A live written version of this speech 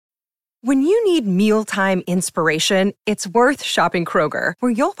When you need mealtime inspiration, it's worth shopping Kroger,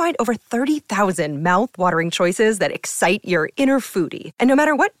 where you'll find over 30,000 mouth-watering choices that excite your inner foodie. And no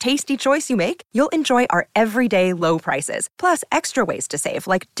matter what tasty choice you make, you'll enjoy our everyday low prices, plus extra ways to save,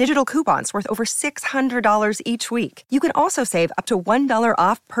 like digital coupons worth over $600 each week. You can also save up to $1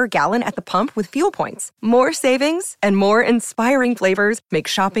 off per gallon at the pump with fuel points. More savings and more inspiring flavors make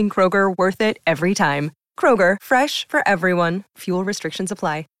shopping Kroger worth it every time. Kroger, fresh for everyone. Fuel restrictions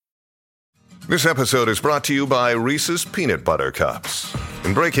apply. This episode is brought to you by Reese's Peanut Butter Cups.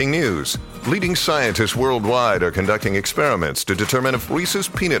 In breaking news, leading scientists worldwide are conducting experiments to determine if Reese's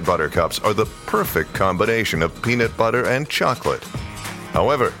Peanut Butter Cups are the perfect combination of peanut butter and chocolate.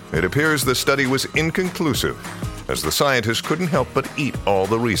 However, it appears the study was inconclusive, as the scientists couldn't help but eat all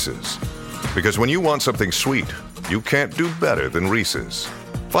the Reese's. Because when you want something sweet, you can't do better than Reese's.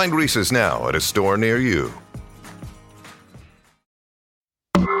 Find Reese's now at a store near you.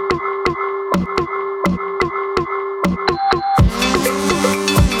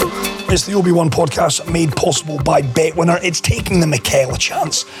 It's the Obi-Wan podcast made possible by BetWinner. It's taking the Mikel a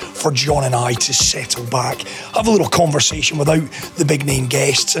chance for John and I to settle back, have a little conversation without the big name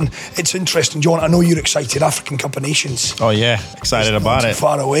guests. And it's interesting, John, I know you're excited. African Cup of Nations. Oh yeah, excited about it.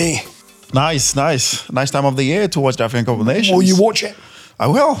 Far away. Nice time of the year to watch the African Cup of Nations. Will you watch it? I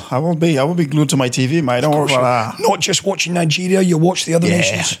will be glued to my TV, mate. Don't worry about that. Not just watching Nigeria, you watch the other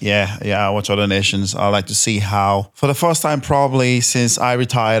nations. Yeah, I watch other nations. I like to see how, for the first time probably since I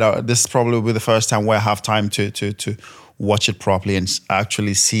retired, this probably will be the first time where I have time to watch it properly and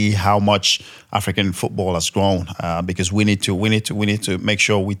actually see how much African football has grown. Because we need to make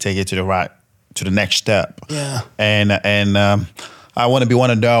sure we take it to the next step. Yeah. And I want to be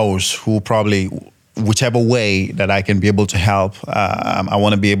one of those who probably, whichever way that I can be able to help, I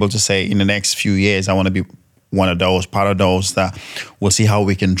want to be able to say in the next few years, I want to be part of those that will see how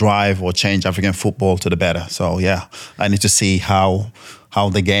we can drive or change African football to the better. So yeah, I need to see how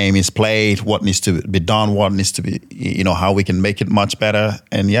the game is played, what needs to be done, what needs to be, how we can make it much better.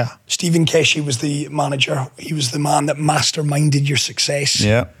 And yeah. Stephen Keshi was the manager. He was the man that masterminded your success.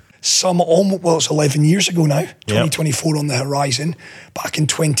 Yeah. It's 11 years ago now, 2024 on the horizon, back in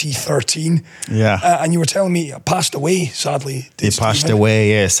 2013. Yeah. And you were telling me, passed away, sadly. He passed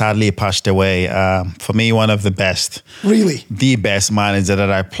away, yeah. Sadly, he passed away. For me, one of the best. Really? The best manager that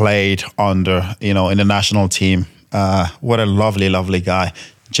I played under, in the national team. What a lovely, lovely guy.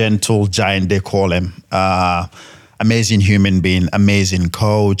 Gentle giant, they call him. Amazing human being, amazing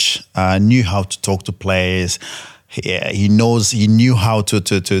coach. Knew how to talk to players. He knew how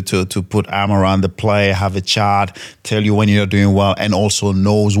to put arm around the player, have a chat, tell you when you're doing well, and also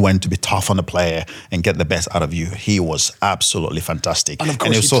knows when to be tough on the player and get the best out of you. He was absolutely fantastic. And of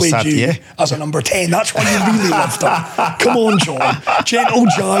course, he played you as a number 10. That's why you really loved him. Come on, John. Gentle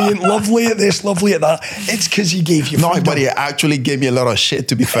giant, lovely at this, lovely at that. It's because he gave you freedom. No, but he actually gave me a lot of shit,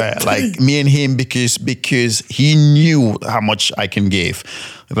 to be fair. Like me and him, because he knew how much I can give.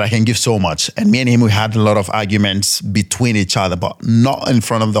 I can give so much. And me and him, we had a lot of arguments between each other, but not in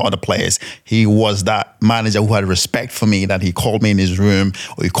front of the other players. He was that manager who had respect for me, that he called me in his room,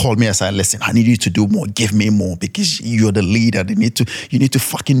 or he called me and said, listen, I need you to do more. Give me more, because you're the leader. You need to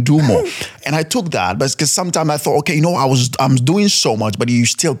fucking do more. And I took that, but because sometimes I thought, okay, I'm doing so much, but you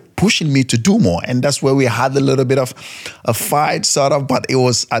still pushing me to do more. And that's where we had a little bit of a fight, sort of, but it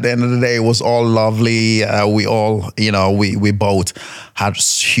was, at the end of the day, it was all lovely. We all, we both had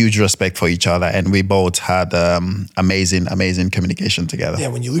huge respect for each other, and we both had amazing communication together. Yeah,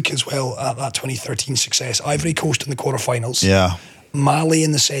 when you look as well at that 2013 success, Ivory Coast in the quarterfinals. Yeah. Mali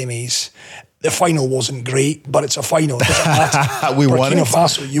in the semis. The final wasn't great, but it's a final. It doesn't matter. We won it. Burkina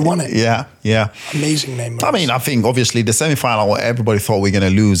Faso, you won it. Yeah. Amazing memories. I mean, I think obviously the semi-final, everybody thought we were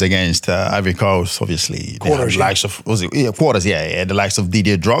going to lose against Ivory Coast. Obviously, quarters. The likes of quarters. Yeah. The likes of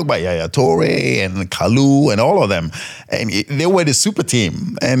Didier Drogba, Yaya Toure, and Kalou, and all of them, and they were the super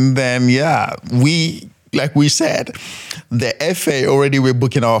team. And then we, like we said, the FA already were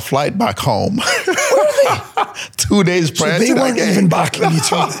booking our flight back home. 2 days prior to that game. So they weren't even backing you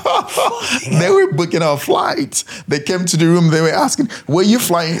to They were booking our flights. They came to the room. They were asking, where are you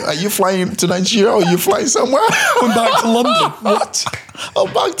flying? Are you flying to Nigeria or are you flying somewhere? Going back to London. What? Oh,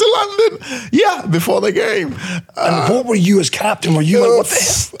 back to London. Yeah, before the game. And what were you as captain? Were you like, what the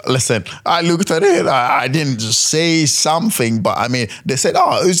hell? Listen, I looked at it. I didn't just say something, but I mean, they said,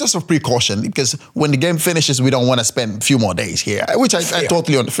 it was just a precaution because when the game finishes, we don't want to spend a few more days here, which I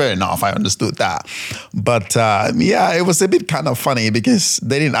totally, fair enough. I understood that. But it was a bit kind of funny because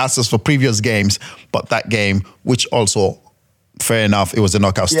they didn't ask us for previous games, but that game, which also fair enough. It was the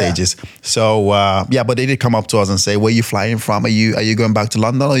knockout stages. So but they did come up to us and say, "Where are you flying from? Are you going back to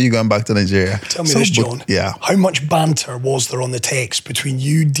London or are you going back to Nigeria?" Tell me this, John. How much banter was there on the text between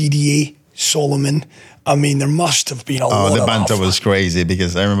you, Didier, Solomon? I mean, there must have been a lot of the banter was crazy,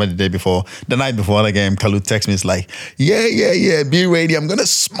 because I remember the night before the game, Kalu texted me, it's like, yeah, be ready, I'm going to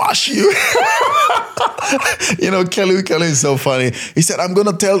smash you. Kalu is so funny. He said, I'm going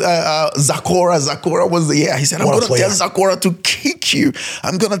to tell Zakora was he said, I'm going to tell Zakora to kick you.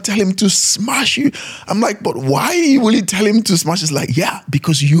 I'm going to tell him to smash you. I'm like, but why will you tell him to smash? He's like,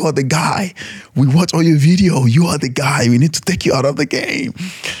 because you are the guy. We watch all your video. You are the guy. We need to take you out of the game.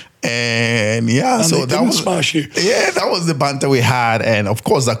 And so that was smash you. Yeah, that was the banter we had, and of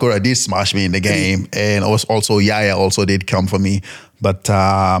course Zakora did smash me in the game, and also Yaya also did come for me. But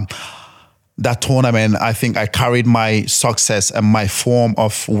that tournament, I think I carried my success and my form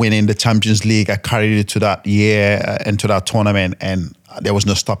of winning the Champions League. I carried it to that year and to that tournament, and there was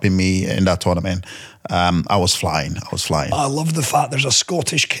no stopping me in that tournament. I was flying. I love the fact there's a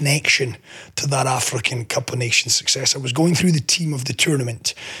Scottish connection to that African Cup of Nations success. I was going through the team of the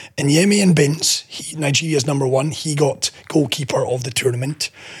tournament, and Yemi and Bince, Nigeria's number one, he got goalkeeper of the tournament.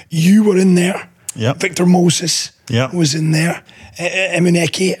 You were in there. Yeah. Victor Moses was in there.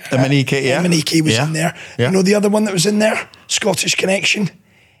 Emenike was in there. Yeah. You know the other one that was in there? Scottish connection.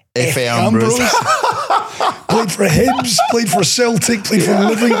 Efe Ambrose. Played for Hibs, played for Celtic, played for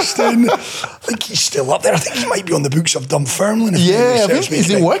Livingston. I think he's still up there. I think he might be on the books of Dunfermline. I think is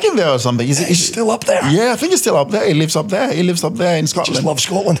he working there or something? He's still up there. Yeah, I think he's still up there. He lives up there in Scotland. He just loves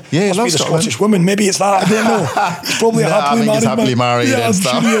Scotland. Yeah, he must loves be the Scotland. Scottish women. Maybe it's that. I don't know. He's probably happily married and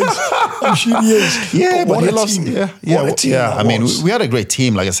stuff. I'm sure he is. Yeah, but he loves. I mean, we had a great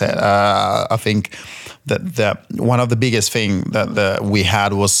team. Like I said, I think that one of the biggest thing that we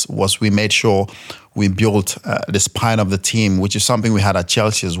had was we made sure we built the spine of the team, which is something we had at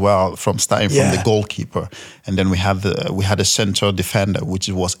Chelsea as well, starting from the goalkeeper, and then we had a central defender, which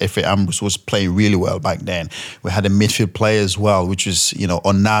was Efe Ambrose, who was playing really well back then. We had a midfield player as well, which was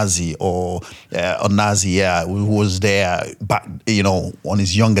Onazi, who was there back on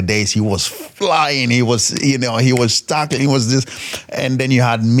his younger days. He was flying, he was tackling, he was this, and then you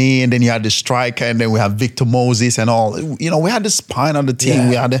had me, and then you had the striker, and then we had Victor Moses and all. We had the spine of the team.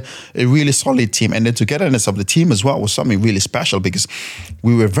 We had a really solid team. And the togetherness of the team as well was something really special, because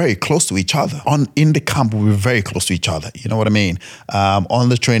we were very close to each other. In the camp, we were very close to each other. You know what I mean? On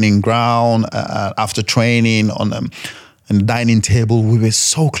the training ground, after training, on the dining table, we were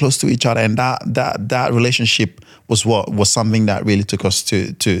so close to each other, and that relationship was something that really took us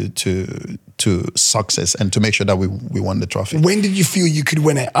to success and to make sure that we won the trophy. When did you feel you could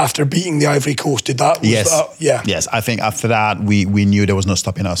win it after beating the Ivory Coast? Yes. I think after that we knew there was no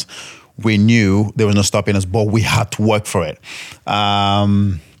stopping us. We knew there was no stopping us, but we had to work for it.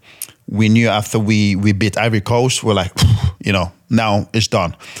 We knew after we beat Ivory Coast, we're like, now it's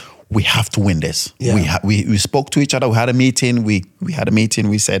done. We have to win this. Yeah. We spoke to each other. We had a meeting. We had a meeting.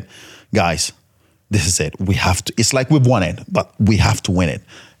 We said, guys, this is it. We have to. It's like we've won it, but we have to win it.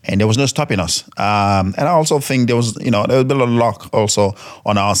 And there was no stopping us. And I also think there was a bit of luck also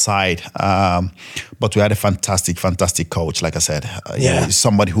on our side. But we had a fantastic coach, like I said.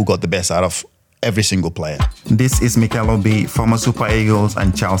 Somebody who got the best out of every single player. This is Mikel Obi, former Super Eagles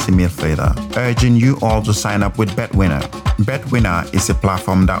and Chelsea midfielder, urging you all to sign up with BetWinner. BetWinner is a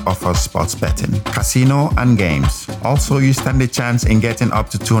platform that offers sports betting, casino and games. Also, you stand a chance in getting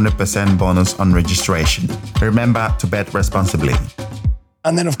up to 200% bonus on registration. Remember to bet responsibly.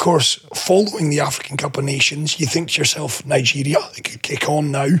 And then, of course, following the African Cup of Nations, you think to yourself, Nigeria, they could kick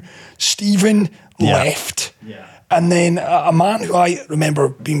on now. Stephen left. Yeah. And then a man who I remember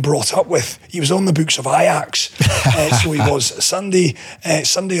being brought up with, he was on the books of Ajax. So he was. Sunday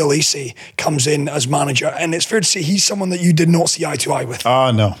Oliseh comes in as manager. And it's fair to say he's someone that you did not see eye to eye with. Oh,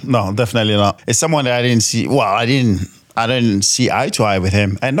 no, definitely not. It's someone that I didn't see. Well, I didn't see eye to eye with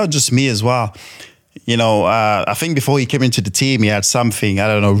him. And not just me as well. I think before he came into the team, he had something,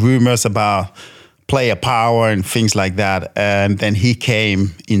 rumors about player power and things like that. And then he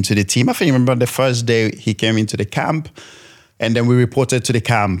came into the team. I think, remember the first day he came into the camp, and then we reported to the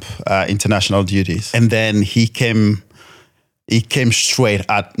camp international duties. And then he came straight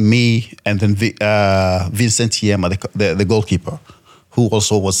at me and then Vincent Yema, the goalkeeper, who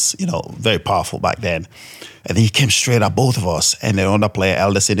also was, very powerful back then. And he came straight at both of us. And the other player,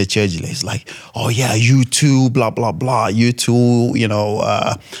 Elders in the church, he's like, oh yeah, you two, blah, blah, blah. You two,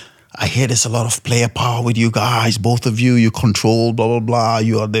 I hear there's a lot of player power with you guys. Both of you, you control, blah, blah, blah.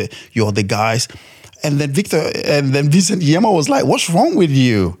 You are the guys. And then Vincent Yema was like, what's wrong with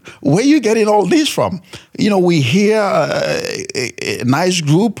you? Where are you getting all this from? We hear a nice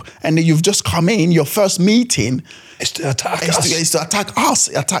group, and then you've just come in, your first meeting. It's to attack us. It's to attack us,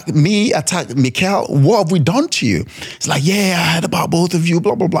 attack me, attack Mikel. What have we done to you? It's like, yeah, I heard about both of you,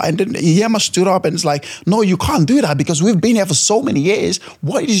 blah, blah, blah. And then Yema stood up and it's like, no, you can't do that because we've been here for so many years.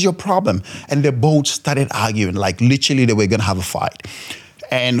 What is your problem? And they both started arguing, like literally they were going to have a fight.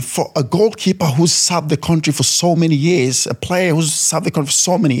 And for a goalkeeper who's served the country for so many years, a player who's served the country for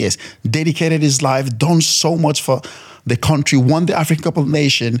so many years, dedicated his life, done so much for the country, won the African Cup of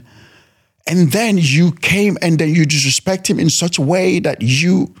Nations, and then you came and then you disrespect him in such a way that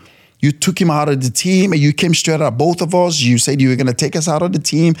you took him out of the team and you came straight at both of us. You said you were going to take us out of the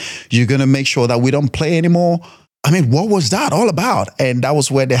team. You're going to make sure that we don't play anymore. I mean, what was that all about? And that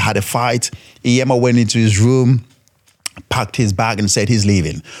was where they had a fight. Yema went into his room, packed his bag and said he's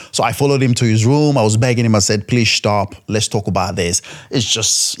leaving. So I followed him to his room. I was begging him. I said, please stop. Let's talk about this. It's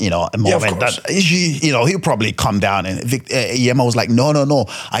just, a moment that, he'll probably come down. And Yema was like, no.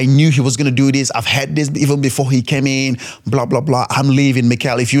 I knew he was going to do this. I've had this even before he came in, blah, blah, blah. I'm leaving,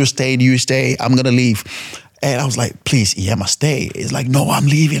 Mikel. If you stay, you stay. I'm going to leave. And I was like, please, Yema, stay. He's like, no, I'm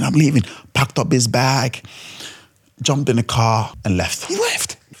leaving. Packed up his bag, jumped in the car and left.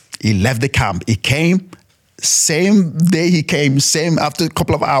 He left the camp. He came. Same day he came, after a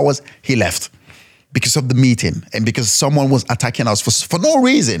couple of hours, he left because of the meeting and because someone was attacking us for no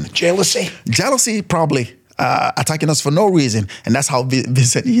reason. Jealousy, probably, attacking us for no reason. And that's how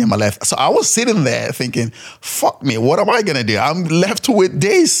Vincent Yema left. So I was sitting there thinking, fuck me, what am I going to do? I'm left with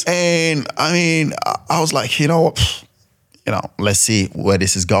this. And I was like, let's see where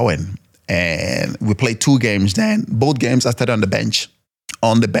this is going. And we played 2 games then. Both games I started on the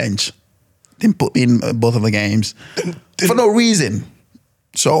bench. Didn't put me in both of the games for no reason.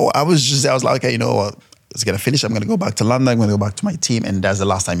 So I was like, okay, it's going to finish. I'm going to go back to London. I'm going to go back to my team. And that's the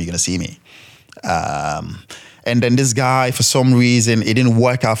last time you're going to see me. And then this guy, for some reason, it didn't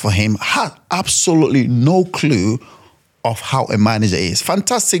work out for him. Had absolutely no clue of how a manager is.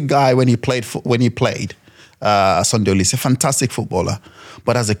 Fantastic guy when he played, Sunday Oliseh, fantastic footballer.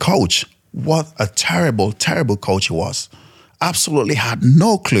 But as a coach, what a terrible, terrible coach he was. Absolutely had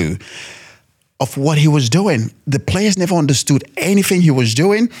no clue of what he was doing. The players never understood anything he was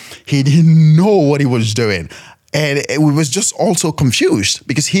doing. He didn't know what he was doing. And we was just also confused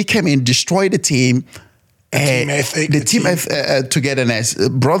because he came in, destroyed the team. The team togetherness,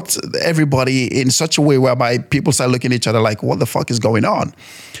 brought everybody in such a way whereby people start looking at each other like, what the fuck is going on?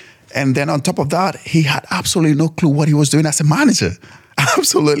 And then on top of that, he had absolutely no clue what he was doing as a manager.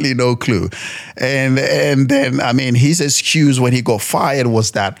 Absolutely no clue. And then, his excuse when he got fired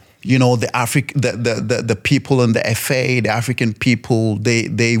was that, the people in the FA, the African people,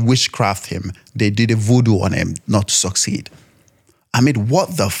 they witchcraft him. They did a voodoo on him not to succeed.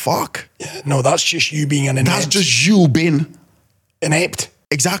 What the fuck? Yeah, no, that's just you being an inept. That's just you being inept.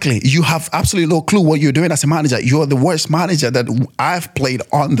 Exactly. You have absolutely no clue what you're doing as a manager. You're the worst manager that I've played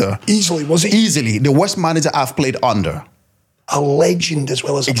under. Easily, was he? Easily. The worst manager I've played under. A legend as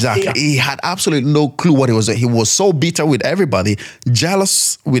well as a player. He had absolutely no clue what he was doing. He was so bitter with everybody,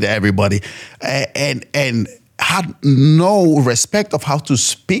 jealous with everybody, and had no respect of how to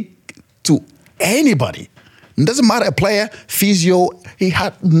speak to anybody. It doesn't matter, a player, physio, he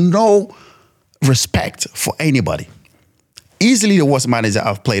had no respect for anybody. Easily the worst manager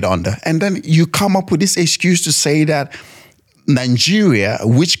I've played under. And then you come up with this excuse to say that Nigeria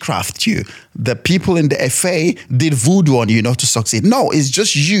witchcraft you. The people in the FA did voodoo on you not to succeed. No, it's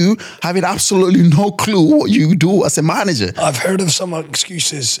just you having absolutely no clue what you do as a manager. I've heard of some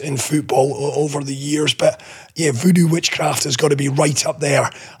excuses in football over the years, but yeah, voodoo witchcraft has got to be right up there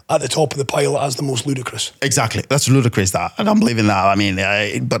at the top of the pile as the most ludicrous. Exactly. That's ludicrous. I don't believe in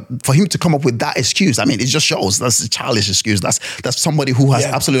that. But for him to come up with that excuse, it just shows that's a childish excuse. That's somebody who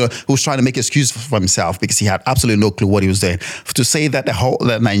has who's trying to make excuses for himself because he had absolutely no clue what he was doing. To say that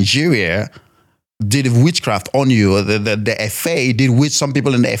that Nigeria did witchcraft on you, the FA did some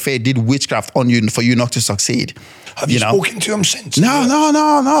people in the FA did witchcraft on you for you not to succeed. Have you spoken to him since?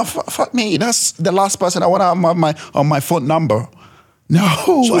 No. Fuck me. That's the last person I want on my phone number. No.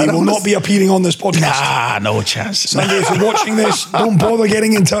 So he will not be appearing on this podcast? No chance. Sandy, if you're watching this, don't bother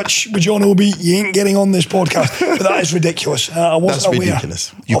getting in touch with John Obi. You ain't getting on this podcast. But that is ridiculous. I wasn't aware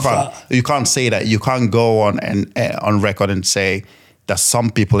ridiculous. You can't say that. You can't go on record and say that some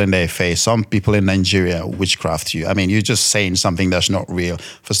people in the FA, some people in Nigeria witchcraft you. You're just saying something that's not real.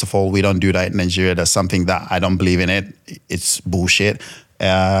 First of all, we don't do that in Nigeria. That's something that I don't believe in it. It's bullshit.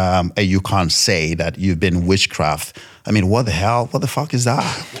 And you can't say that you've been witchcraft I mean, what the hell? What the fuck is that?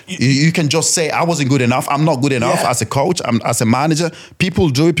 You can just say, I wasn't good enough. I'm not good enough as a coach, as a manager. People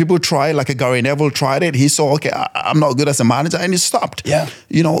do it. People try it. Like a Gary Neville tried it. He saw, okay, I'm not good as a manager, and he stopped. Yeah.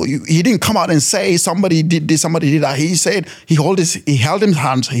 You know, he didn't come out and say somebody did this, somebody did that. He said, he held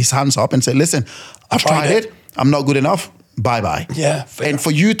his hands up and said, listen, I've tried it. I'm not good enough. Bye-bye. Yeah. And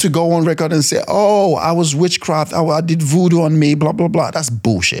for you to go on record and say, oh, I was witchcraft, oh, I did voodoo on me, blah, blah, blah. That's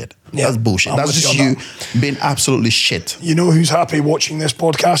bullshit. Yeah, that's bullshit. That's just you being absolutely shit. You know who's happy watching this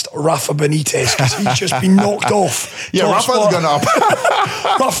podcast? Rafa Benitez, because he's just been knocked off. Yeah, Rafa's gone up.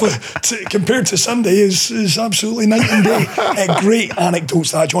 Rafa, compared to Sunday, is absolutely night and day. Great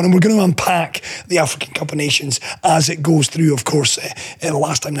anecdotes that, John. And we're going to unpack the African Cup of Nations as it goes through, of course. The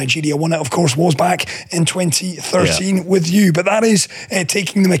last time Nigeria won it, of course, was back in 2013 with you. But that is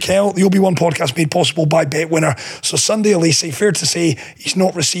taking the Mikel, the Obi-Wan podcast made possible by BetWinner. So Sunday, Oliseh, fair to say, he's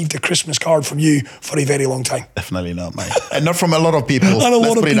not received a Christmas card from you for a very long time. Definitely not, mate. And not from a lot of people.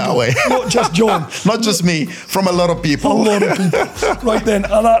 Let's put it that way. Not just John. Not just me, from a lot of people. A lot of people. Right then,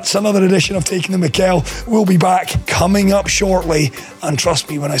 that's another edition of Taking the Mikel. We'll be back coming up shortly. And trust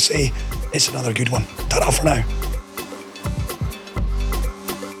me when I say it's another good one. Ta-ra for now.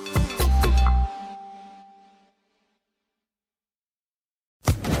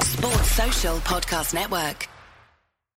 Sports Social Podcast Network.